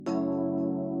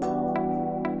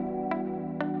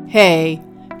Hey,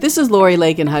 this is Lori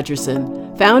Lakin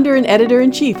Hutcherson, founder and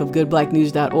editor-in-chief of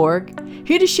GoodBlackNews.org,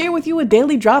 here to share with you a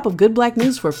daily drop of Good Black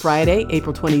News for Friday,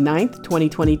 April 29th,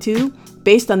 2022,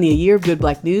 based on the A Year of Good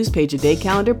Black News page-a-day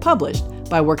calendar published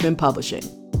by Workman Publishing.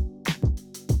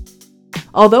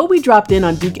 Although we dropped in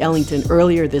on Duke Ellington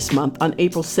earlier this month on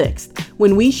April 6th,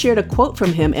 when we shared a quote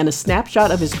from him and a snapshot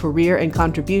of his career and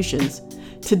contributions,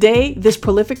 today this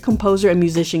prolific composer and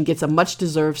musician gets a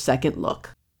much-deserved second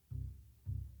look.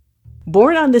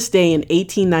 Born on this day in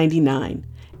 1899,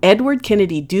 Edward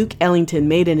Kennedy Duke Ellington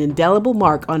made an indelible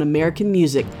mark on American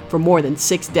music for more than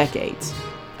 6 decades.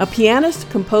 A pianist,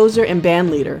 composer, and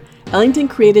bandleader, Ellington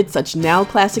created such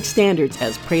now-classic standards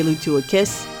as Prelude to a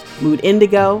Kiss, Mood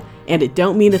Indigo, and It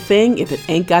Don't Mean a Thing If It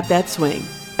Ain't Got That Swing,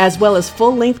 as well as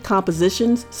full-length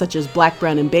compositions such as Black,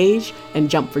 Brown, and Beige and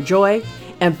Jump for Joy,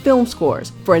 and film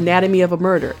scores for Anatomy of a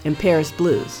Murder and Paris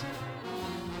Blues.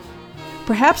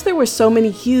 Perhaps there were so many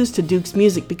hues to Duke's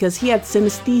music because he had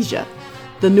synesthesia,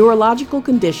 the neurological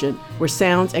condition where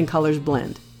sounds and colors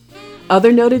blend.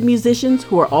 Other noted musicians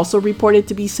who are also reported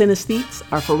to be synesthetes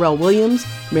are Pharrell Williams,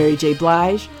 Mary J.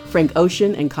 Blige, Frank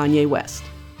Ocean, and Kanye West.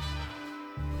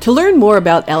 To learn more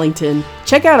about Ellington,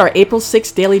 check out our April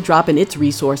 6th Daily Drop and its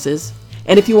resources.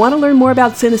 And if you want to learn more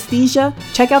about synesthesia,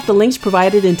 check out the links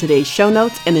provided in today's show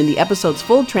notes and in the episode's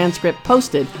full transcript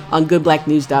posted on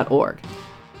goodblacknews.org.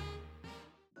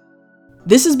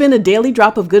 This has been a daily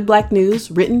drop of Good Black News,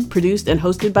 written, produced, and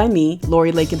hosted by me,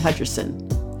 Lori Lakin Hutcherson.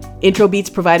 Intro beats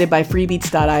provided by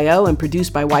freebeats.io and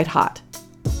produced by White Hot.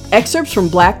 Excerpts from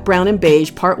Black, Brown, and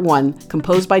Beige Part 1,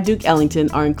 composed by Duke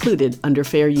Ellington, are included under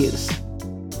fair use.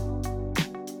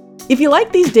 If you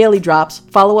like these daily drops,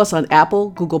 follow us on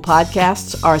Apple, Google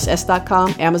Podcasts,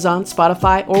 RSS.com, Amazon,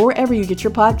 Spotify, or wherever you get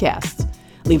your podcasts.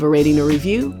 Leave a rating or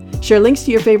review, share links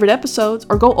to your favorite episodes,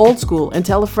 or go old school and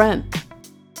tell a friend.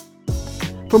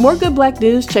 For more Good Black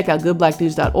News, check out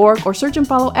goodblacknews.org or search and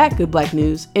follow at Good Black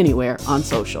News anywhere on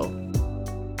social.